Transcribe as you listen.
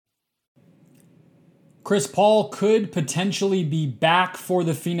Chris Paul could potentially be back for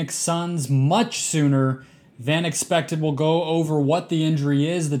the Phoenix Suns much sooner than expected. We'll go over what the injury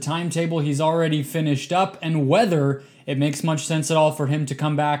is, the timetable he's already finished up, and whether it makes much sense at all for him to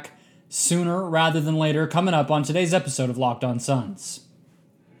come back sooner rather than later, coming up on today's episode of Locked On Suns.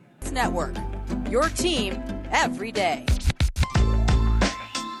 Network, your team every day.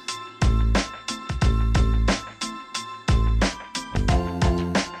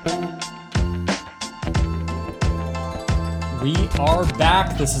 We are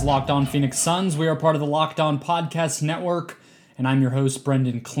back. This is Locked On Phoenix Suns. We are part of the Locked On Podcast Network, and I'm your host,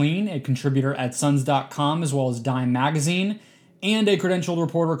 Brendan Clean, a contributor at Suns.com as well as Dime Magazine, and a credentialed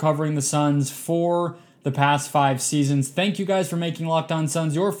reporter covering the Suns for the past 5 seasons. Thank you guys for making Locked On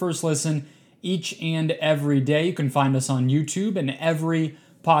Suns your first listen each and every day. You can find us on YouTube and every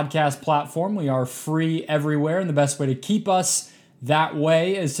podcast platform. We are free everywhere, and the best way to keep us that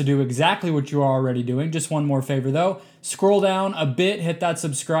way is to do exactly what you are already doing. Just one more favor though. Scroll down a bit, hit that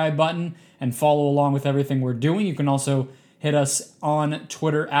subscribe button, and follow along with everything we're doing. You can also hit us on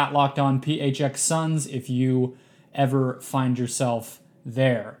Twitter at LockedOnPHXSuns if you ever find yourself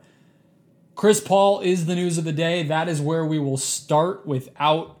there. Chris Paul is the news of the day. That is where we will start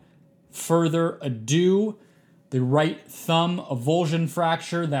without further ado. The right thumb avulsion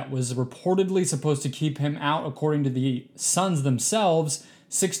fracture that was reportedly supposed to keep him out, according to the Suns themselves,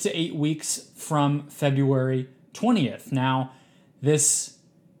 6 to 8 weeks from February 20th. Now, this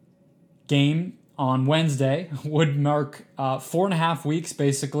game on Wednesday would mark 4.5 weeks,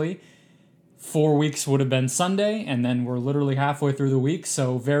 basically. 4 weeks would have been Sunday, and then we're literally halfway through the week,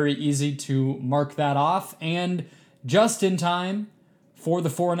 so very easy to mark that off. And just in time for the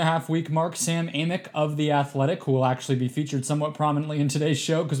 4.5 week mark, Sam Amick of The Athletic, who will actually be featured somewhat prominently in today's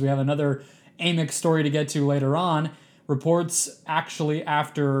show because we have another Amick story to get to later on, reports actually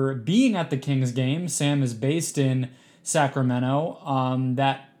after being at the Kings game, Sam is based in Sacramento,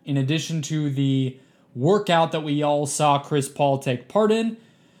 that in addition to the workout that we all saw Chris Paul take part in,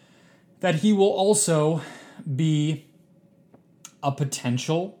 that he will also be a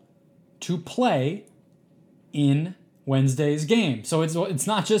potential to play in Wednesday's game. So it's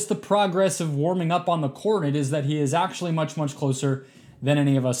not just the progress of warming up on the court, it is that he is actually much, much closer than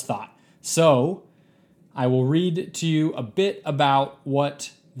any of us thought. So I will read to you a bit about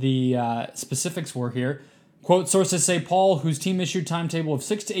what the specifics were here. Quote, sources say Paul, whose team issued timetable of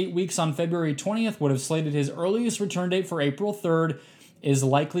 6 to 8 weeks on February 20th, would have slated his earliest return date for April 3rd, is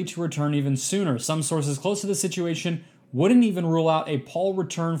likely to return even sooner. Some sources close to the situation wouldn't even rule out a Paul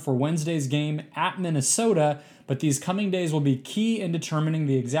return for Wednesday's game at Minnesota, but these coming days will be key in determining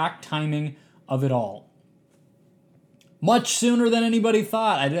the exact timing of it all. Much sooner than anybody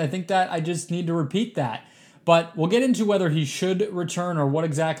thought. I think that I just need to repeat that. But we'll get into whether he should return or what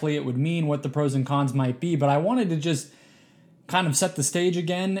exactly it would mean, what the pros and cons might be. But I wanted to just kind of set the stage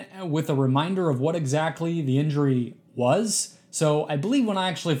again with a reminder of what exactly the injury was. So I believe when I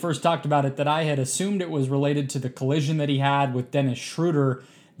actually first talked about it that I had assumed it was related to the collision that he had with Dennis Schroeder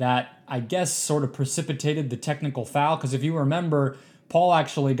that I guess sort of precipitated the technical foul. Because if you remember, Paul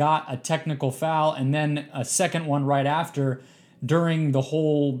actually got a technical foul and then a second one right after during the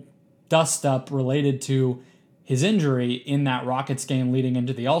whole dust-up related to his injury in that Rockets game leading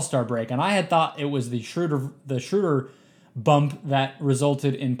into the All-Star break. And I had thought it was the Schroeder bump that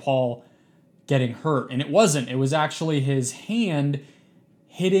resulted in Paul getting hurt. And it wasn't. It was actually his hand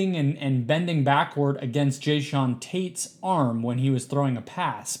hitting and bending backward against Jae'Sean Tate's arm when he was throwing a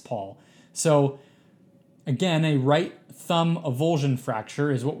pass, Paul. So, again, a right thumb avulsion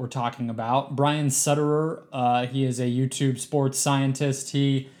fracture is what we're talking about. Brian Sutterer, he is a YouTube sports scientist.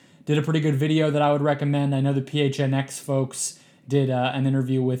 He did a pretty good video that I would recommend. I know the PHNX folks did an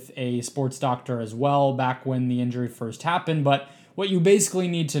interview with a sports doctor as well back when the injury first happened. But what you basically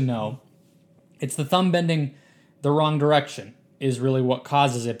need to know, it's the thumb bending the wrong direction is really what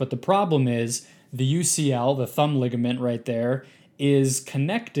causes it. But the problem is the UCL, the thumb ligament right there, is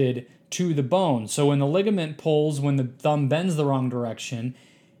connected to the bone. So when the ligament pulls, when the thumb bends the wrong direction,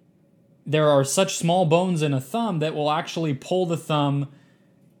 there are such small bones in a thumb that will actually pull the thumb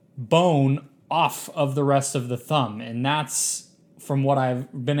bone off of the rest of the thumb. And that's, from what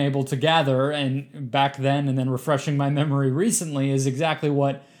I've been able to gather, and back then and then refreshing my memory recently, is exactly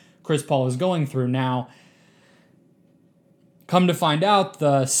what Chris Paul is going through now. Come to find out,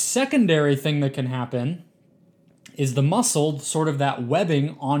 the secondary thing that can happen is the muscle, sort of that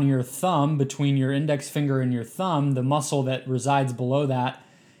webbing on your thumb between your index finger and your thumb, the muscle that resides below that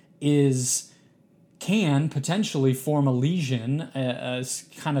can potentially form a lesion,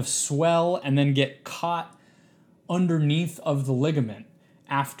 kind of swell, and then get caught underneath of the ligament.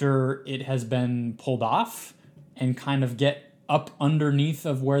 after it has been pulled off and kind of get up underneath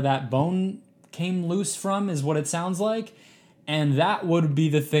of where that bone came loose from, is what it sounds like. And that would be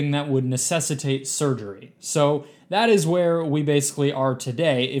the thing that would necessitate surgery. So that is where we basically are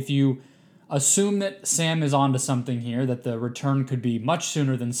today. If you assume that Sam is onto something here, that the return could be much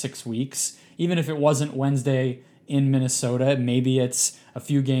sooner than 6 weeks, even if it wasn't Wednesday in Minnesota, maybe it's a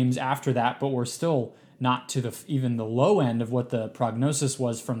few games after that, but we're still not to even the low end of what the prognosis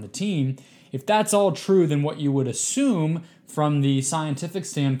was from the team. If that's all true, then what you would assume from the scientific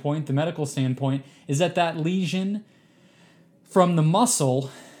standpoint, the medical standpoint, is that that lesion from the muscle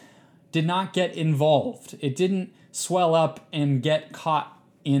did not get involved. It didn't swell up and get caught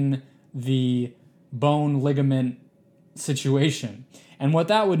in the bone ligament situation. And what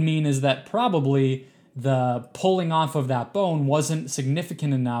that would mean is that probably the pulling off of that bone wasn't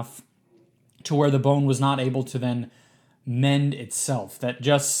significant enough to where the bone was not able to then mend itself. That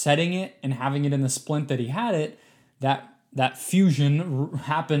just setting it and having it in the splint that he had it, that fusion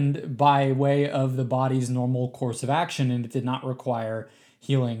happened by way of the body's normal course of action, and it did not require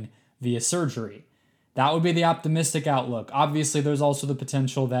healing via surgery. That would be the optimistic outlook. Obviously, there's also the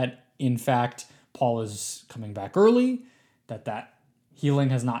potential that, in fact, Paul is coming back early, that healing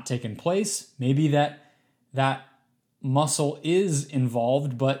has not taken place. Maybe that muscle is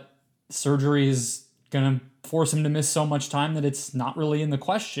involved, but surgery is going to force him to miss so much time that it's not really in the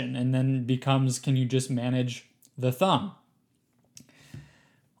question, and then becomes, can you just manage the thumb?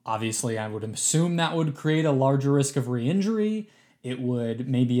 Obviously, I would assume that would create a larger risk of re-injury. It would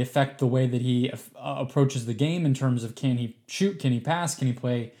maybe affect the way that he approaches the game in terms of, can he shoot, can he pass, can he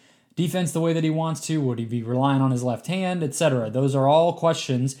play defense the way that he wants to, would he be relying on his left hand, etc. Those are all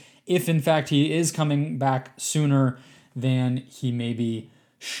questions. If in fact he is coming back sooner than he maybe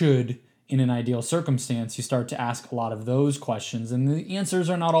should in an ideal circumstance, you start to ask a lot of those questions, and the answers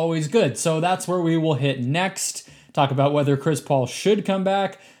are not always good. So that's where we will hit next, talk about whether Chris Paul should come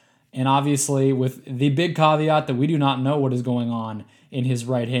back, and obviously with the big caveat that we do not know what is going on in his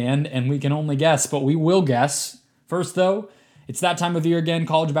right hand, and we can only guess, but we will guess. First though, it's that time of year again.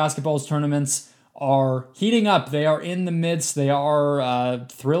 College basketball's tournaments are heating up. They are in the midst. They are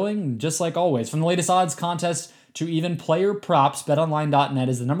thrilling, just like always. From the latest odds contest to even player props, BetOnline.net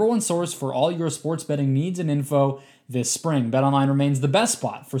is the number one source for all your sports betting needs and info this spring. BetOnline remains the best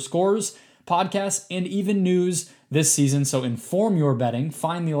spot for scores, podcasts, and even news this season. So inform your betting.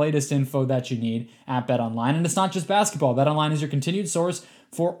 Find the latest info that you need at BetOnline. And it's not just basketball. BetOnline is your continued source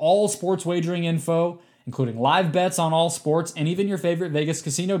for all sports wagering info, including live bets on all sports and even your favorite Vegas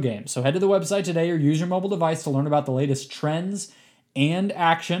casino games. So head to the website today or use your mobile device to learn about the latest trends and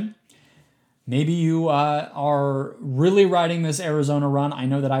action. Maybe you are really riding this Arizona run. I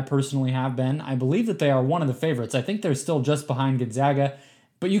know that I personally have been. I believe that they are one of the favorites. I think they're still just behind Gonzaga,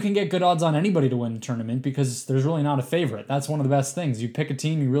 but you can get good odds on anybody to win the tournament because there's really not a favorite. That's one of the best things. You pick a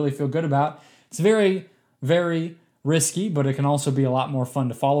team you really feel good about. It's very, very risky, but it can also be a lot more fun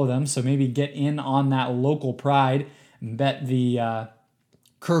to follow them. So maybe get in on that local pride and bet the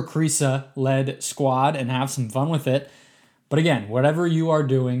Kerr Kriisa-led squad and have some fun with it. But again, whatever you are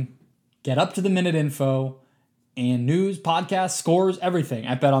doing, get up to the minute info and news, podcasts, scores, everything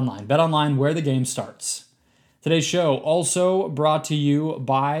at BetOnline. BetOnline, where the game starts. Today's show also brought to you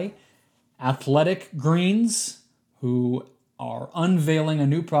by Athletic Greens, who are unveiling a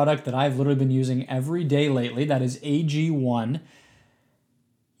new product that I've literally been using every day lately. That is AG1.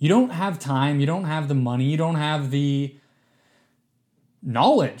 You don't have time, you don't have the money, you don't have the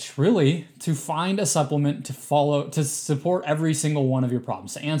knowledge, really, to find a supplement to support every single one of your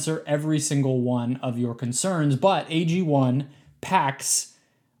problems, to answer every single one of your concerns. But AG1 packs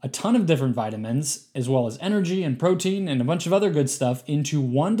a ton of different vitamins, as well as energy and protein and a bunch of other good stuff into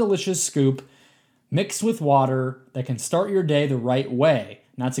one delicious scoop mixed with water that can start your day the right way.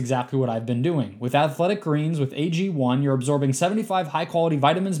 And that's exactly what I've been doing. With Athletic Greens, with AG1, you're absorbing 75 high-quality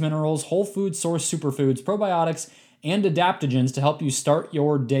vitamins, minerals, whole food source superfoods, probiotics, and adaptogens to help you start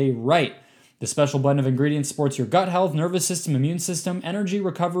your day right. The special blend of ingredients supports your gut health, nervous system, immune system, energy,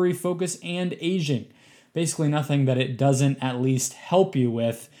 recovery, focus, and aging. Basically nothing that it doesn't at least help you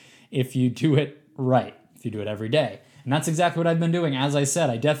with if you do it right, if you do it every day. And that's exactly what I've been doing. As I said,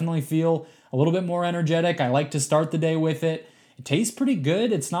 I definitely feel a little bit more energetic. I like to start the day with it. It tastes pretty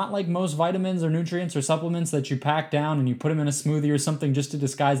good. It's not like most vitamins or nutrients or supplements that you pack down and you put them in a smoothie or something just to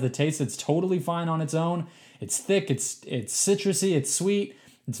disguise the taste. It's totally fine on its own. It's thick, it's citrusy, it's sweet,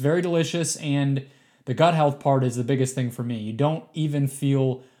 it's very delicious, and the gut health part is the biggest thing for me. You don't even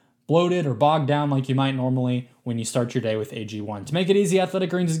feel bloated or bogged down like you might normally when you start your day with AG1. To make it easy, Athletic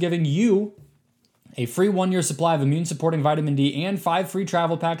Greens is giving you a free 1-year supply of immune-supporting vitamin D, and 5 free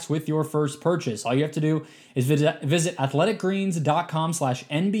travel packs with your first purchase. All you have to do is visit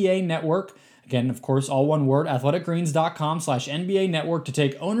athleticgreens.com/NBA network. Again, of course, all one word, athleticgreens.com/NBA network to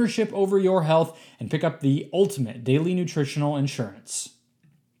take ownership over your health and pick up the ultimate daily nutritional insurance.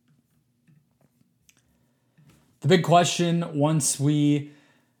 The big question, once we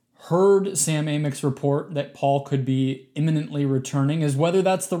heard Sam Amick's report that Paul could be imminently returning, is whether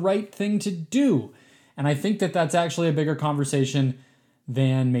that's the right thing to do. And I think that that's actually a bigger conversation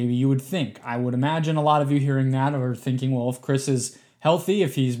than maybe you would think. I would imagine a lot of you hearing that are thinking, well, if Chris is healthy,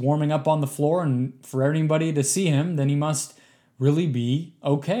 if he's warming up on the floor and for anybody to see him, then he must really be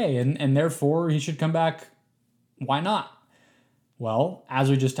okay. And therefore, he should come back. Why not? Well, as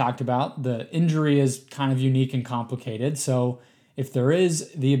we just talked about, the injury is kind of unique and complicated. So if there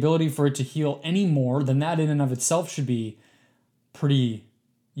is the ability for it to heal any more, then that in and of itself should be pretty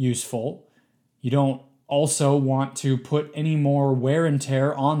useful. You don't also want to put any more wear and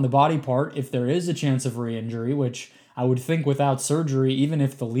tear on the body part if there is a chance of re-injury, which I would think without surgery, even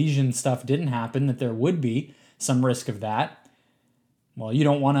if the lesion stuff didn't happen, that there would be some risk of that. Well, you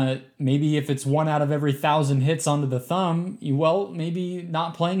don't want to, maybe if it's 1 out of every 1,000 hits onto the thumb, maybe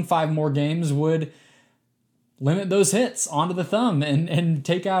not playing 5 more games would limit those hits onto the thumb and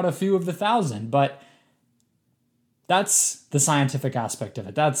take out a few of the 1,000. But that's the scientific aspect of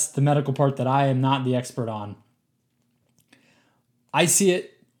it. That's the medical part that I am not the expert on. I see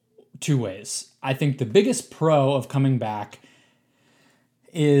it 2 ways. I think the biggest pro of coming back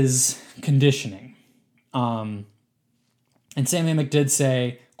is conditioning. And Sam Amick did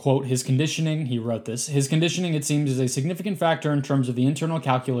say, quote, his conditioning, he wrote this, his conditioning, it seems, is a significant factor in terms of the internal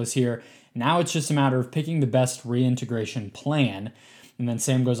calculus here. Now it's just a matter of picking the best reintegration plan. And then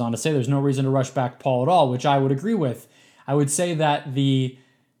Sam goes on to say there's no reason to rush back Paul at all, which I would agree with. I would say that the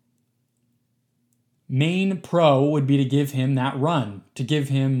main pro would be to give him that run, to give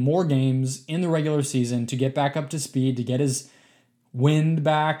him more games in the regular season, to get back up to speed, to get his wind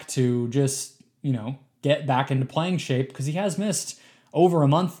back, to just, get back into playing shape, because he has missed over a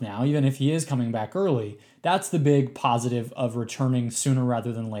month now, even if he is coming back early. That's the big positive of returning sooner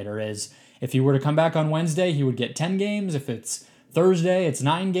rather than later is if he were to come back on Wednesday, he would get 10 games. If it's Thursday, it's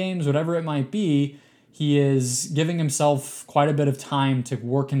 9 games, whatever it might be. He is giving himself quite a bit of time to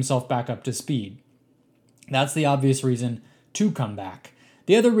work himself back up to speed. That's the obvious reason to come back.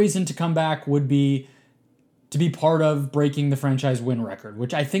 The other reason to come back would be to be part of breaking the franchise win record,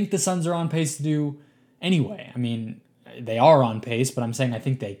 which I think the Suns are on pace to do anyway. I mean, they are on pace, but I'm saying I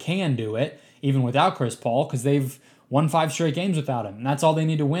think they can do it, even without Chris Paul, because they've won 5 straight games without him. And that's all they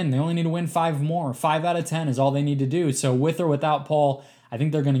need to win. They only need to win 5 more. 5 out of 10 is all they need to do. So with or without Paul, I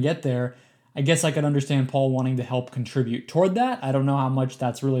think they're going to get there. I guess I could understand Paul wanting to help contribute toward that. I don't know how much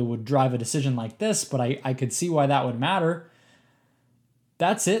that's really would drive a decision like this, but I could see why that would matter.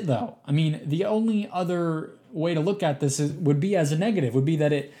 That's it, though. I mean, the only other way to look at this would be as a negative, would be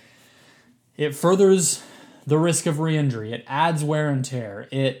that it furthers the risk of re-injury. It adds wear and tear.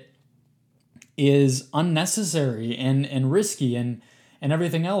 It is unnecessary and risky and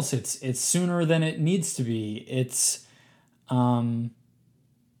everything else. It's sooner than it needs to be. It's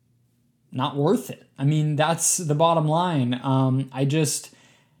not worth it. I mean, that's the bottom line. I just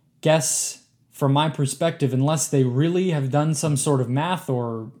guess from my perspective, unless they really have done some sort of math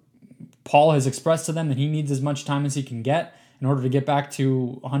or Paul has expressed to them that he needs as much time as he can get in order to get back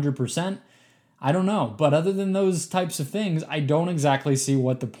to 100%, I don't know. But other than those types of things, I don't exactly see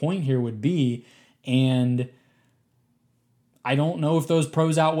what the point here would be. And I don't know if those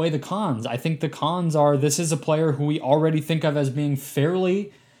pros outweigh the cons. I think the cons are this is a player who we already think of as being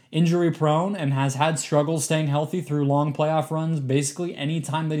fairly injury prone and has had struggles staying healthy through long playoff runs basically any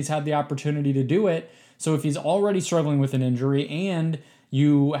time that he's had the opportunity to do it. So if he's already struggling with an injury and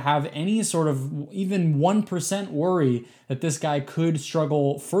you have any sort of even 1% worry that this guy could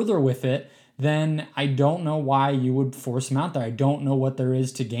struggle further with it, then I don't know why you would force him out there. I don't know what there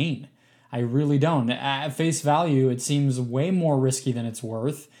is to gain. I really don't. At face value, it seems way more risky than it's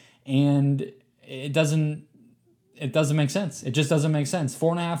worth, and it doesn't make sense. It just doesn't make sense.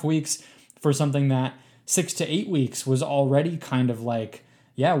 4.5 weeks for something that 6 to 8 weeks was already kind of like,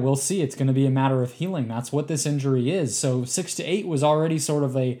 yeah, we'll see. It's going to be a matter of healing. That's what this injury is. So 6 to 8 was already sort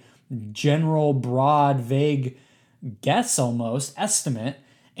of a general, broad, vague guess almost, estimate.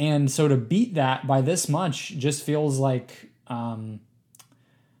 And so to beat that by this much just feels like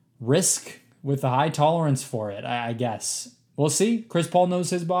risk with a high tolerance for it, I guess. We'll see. Chris Paul knows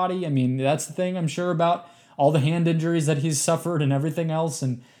his body. I mean, that's the thing I'm sure about all the hand injuries that he's suffered and everything else.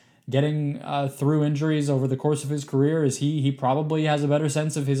 And getting through injuries over the course of his career is he probably has a better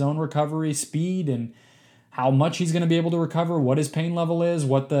sense of his own recovery speed and how much he's going to be able to recover, what his pain level is,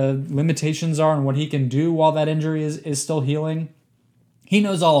 what the limitations are, and what he can do while that injury is still healing. He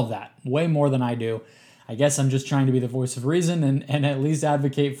knows all of that, way more than I do. I guess I'm just trying to be the voice of reason and at least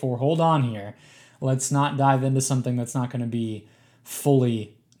advocate for, hold on here. Let's not dive into something that's not going to be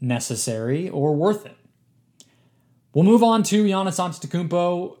fully necessary or worth it. We'll move on to Giannis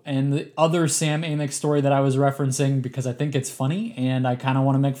Antetokounmpo and the other Sam Amick story that I was referencing because I think it's funny and I kind of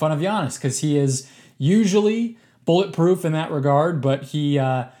want to make fun of Giannis because he is usually bulletproof in that regard, but he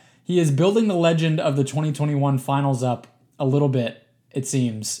is building the legend of the 2021 finals up a little bit, it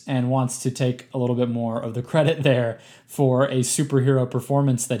seems, and wants to take a little bit more of the credit there for a superhero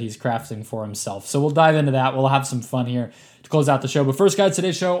performance that he's crafting for himself. So we'll dive into that. We'll have some fun here to close out the show. But first, guys,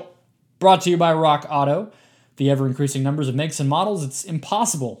 today's show brought to you by Rock Auto. The ever-increasing numbers of makes and models, it's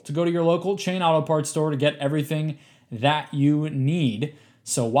impossible to go to your local chain auto parts store to get everything that you need.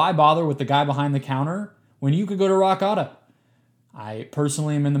 So why bother with the guy behind the counter when you could go to Rock Auto? I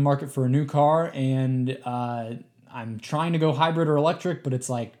personally am in the market for a new car, and I'm trying to go hybrid or electric, but it's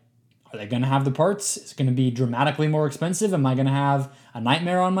like, are they going to have the parts? Is it going to be dramatically more expensive? Am I going to have a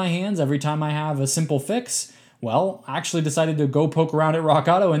nightmare on my hands every time I have a simple fix? Well, I actually decided to go poke around at Rock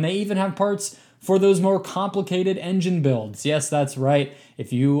Auto, and they even have parts for those more complicated engine builds. Yes, that's right.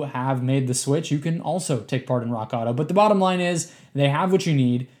 If you have made the switch, you can also take part in Rock Auto. But the bottom line is they have what you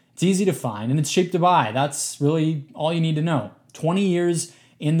need. It's easy to find, and it's cheap to buy. That's really all you need to know. 20 years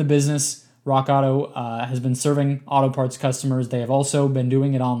in the business, Rock Auto has been serving auto parts customers. They have also been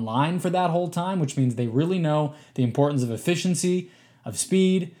doing it online for that whole time, which means they really know the importance of efficiency, of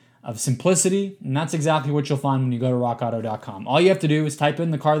speed, of simplicity, and that's exactly what you'll find when you go to rockauto.com. All you have to do is type in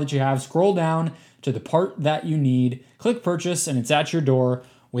the car that you have, scroll down to the part that you need, click purchase, and it's at your door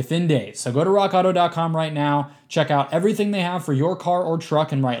within days. So go to rockauto.com right now, check out everything they have for your car or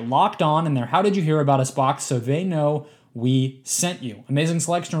truck, and write Locked On in their How Did You Hear About Us box so they know we sent you. Amazing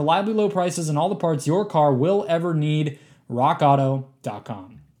selection, reliably low prices, and all the parts your car will ever need.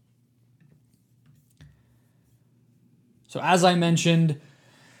 rockauto.com. So as I mentioned,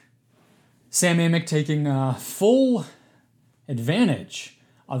 Sam Amick taking full advantage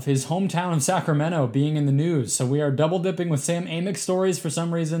of his hometown of Sacramento being in the news. So we are double dipping with Sam Amick stories for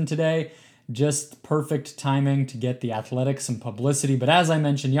some reason today. Just perfect timing to get the Athletics some publicity. But as I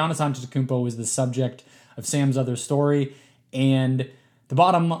mentioned, Giannis Antetokounmpo was the subject of Sam's other story. And the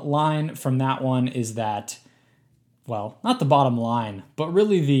bottom line from that one is that, well, not the bottom line, but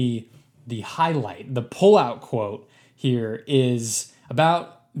really the highlight, the pullout quote here is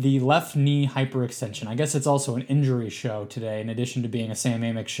about the left knee hyperextension. I guess it's also an injury show today, in addition to being a Sam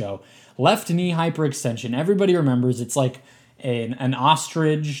Amick show. Left knee hyperextension. Everybody remembers it's like an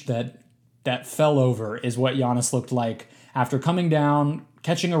ostrich that fell over is what Giannis looked like after coming down,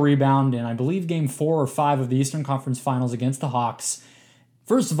 catching a rebound in, I believe, Game 4 or 5 of the Eastern Conference Finals against the Hawks.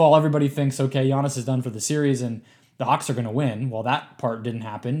 First of all, everybody thinks, okay, Giannis is done for the series and the Hawks are going to win. Well, that part didn't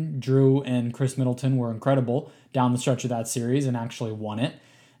happen. Drew and Chris Middleton were incredible down the stretch of that series and actually won it.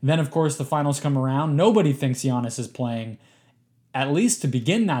 Then, of course, the finals come around. Nobody thinks Giannis is playing, at least to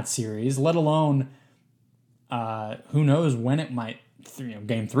begin that series, let alone who knows when it might,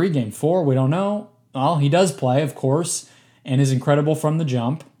 Game 3, Game 4, we don't know. Well, he does play, of course, and is incredible from the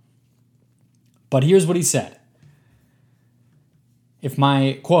jump. But here's what he said. If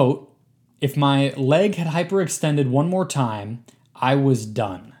my leg had hyperextended one more time, I was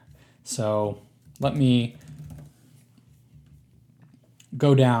done. So let me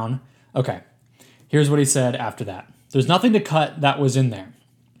go down. Okay, here's what he said after that. There's nothing to cut that was in there.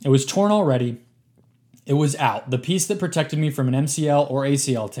 It was torn already. It was out. The piece that protected me from an MCL or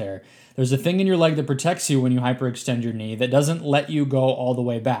ACL tear. There's a thing in your leg that protects you when you hyperextend your knee that doesn't let you go all the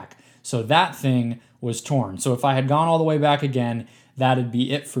way back. So that thing was torn. So if I had gone all the way back again, that'd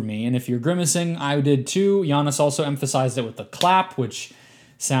be it for me. And if you're grimacing, I did too. Giannis also emphasized it with the clap, which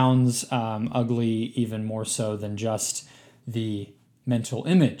sounds ugly even more so than just the mental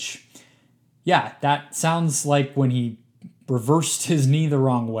image. Yeah, that sounds like when he reversed his knee the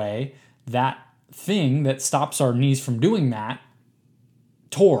wrong way, that thing that stops our knees from doing that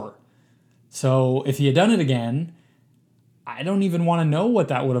tore. So if he had done it again, I don't even want to know what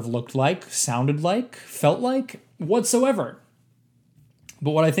that would have looked like, sounded like, felt like, whatsoever.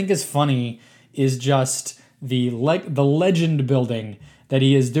 But what I think is funny is just the legend building that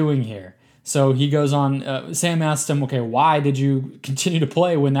he is doing here. So he goes on, Sam asked him, okay, why did you continue to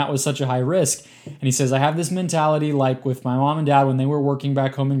play when that was such a high risk? And he says, I have this mentality like with my mom and dad when they were working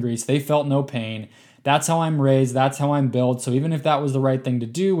back home in Greece, they felt no pain. That's how I'm raised. That's how I'm built. So even if that was the right thing to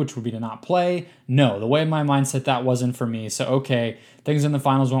do, which would be to not play, no, the way my mindset, that wasn't for me. So, okay, things in the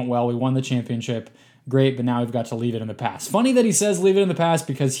finals went well. We won the championship. Great, but now we've got to leave it in the past. Funny that he says leave it in the past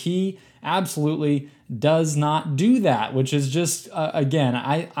because he absolutely does not do that, which is just, again,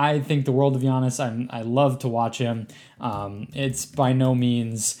 I think the world of Giannis. I love to watch him. It's by no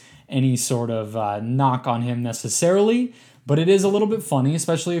means any sort of knock on him necessarily, but it is a little bit funny,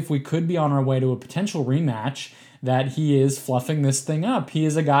 especially if we could be on our way to a potential rematch, that he is fluffing this thing up. He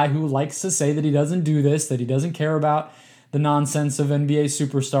is a guy who likes to say that he doesn't do this, that he doesn't care about the nonsense of NBA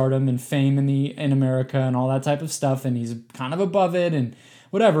superstardom and fame in America and all that type of stuff, and he's kind of above it and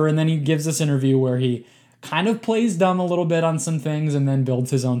whatever. And then he gives this interview where he kind of plays dumb a little bit on some things and then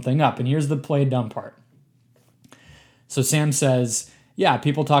builds his own thing up. And here's the play dumb part. So Sam says, yeah,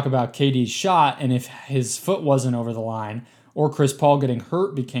 people talk about KD's shot, and if his foot wasn't over the line or Chris Paul getting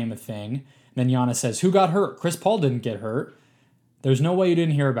hurt became a thing. Then Giannis says, who got hurt? Chris Paul didn't get hurt. There's no way you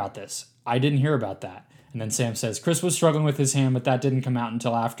didn't hear about this. I didn't hear about that. And then Sam says, Chris was struggling with his hand, but that didn't come out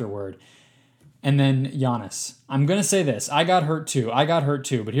until afterward. And then Giannis, I'm going to say this. I got hurt too.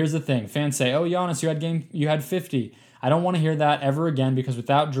 But here's the thing. Fans say, oh, Giannis, you had 50. I don't want to hear that ever again because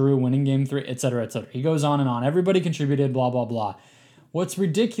without Drew winning game 3, et cetera, et cetera. He goes on and on. Everybody contributed, blah, blah, blah. What's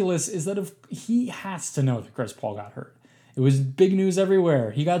ridiculous is that if he has to know that Chris Paul got hurt. It was big news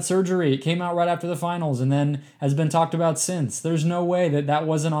everywhere. He got surgery. It came out right after the finals and then has been talked about since. There's no way that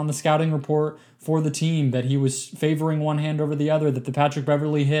wasn't on the scouting report for the team, that he was favoring one hand over the other, that the Patrick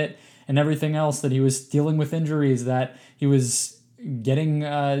Beverley hit and everything else, that he was dealing with injuries, that he was getting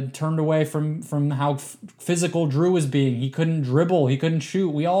turned away from how physical Drew was being. He couldn't dribble. He couldn't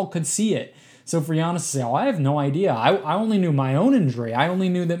shoot. We all could see it. So for Giannis to say, oh, I have no idea. I only knew my own injury. I only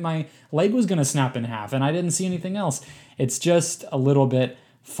knew that my leg was going to snap in half, and I didn't see anything else. It's just a little bit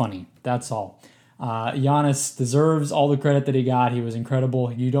funny. That's all. Giannis deserves all the credit that he got. He was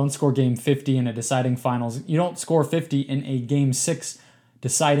incredible. You don't score game 50 in a deciding finals. You don't score 50 in a game 6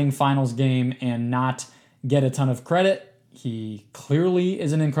 deciding finals game and not get a ton of credit. He clearly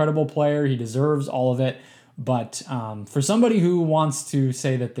is an incredible player. He deserves all of it. But for somebody who wants to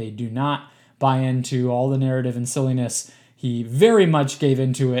say that they do not buy into all the narrative and silliness, he very much gave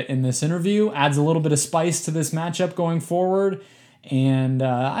into it in this interview, adds a little bit of spice to this matchup going forward, and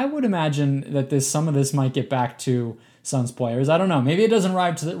I would imagine that some of this might get back to Suns players. I don't know. Maybe it doesn't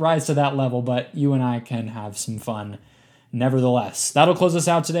rise to that level, but you and I can have some fun nevertheless. That'll close us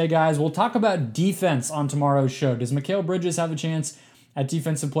out today, guys. We'll talk about defense on tomorrow's show. Does Mikal Bridges have a chance at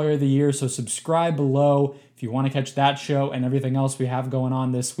Defensive Player of the Year? So subscribe below if you want to catch that show and everything else we have going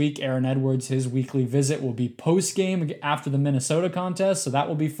on this week. Aaron Edwards, his weekly visit will be post-game after the Minnesota contest, so that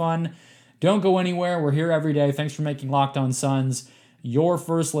will be fun. Don't go anywhere. We're here every day. Thanks for making Locked On Suns your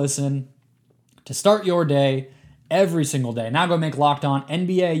first listen to start your day every single day. Now go make Locked On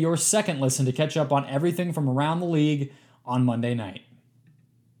NBA your second listen to catch up on everything from around the league on Monday night.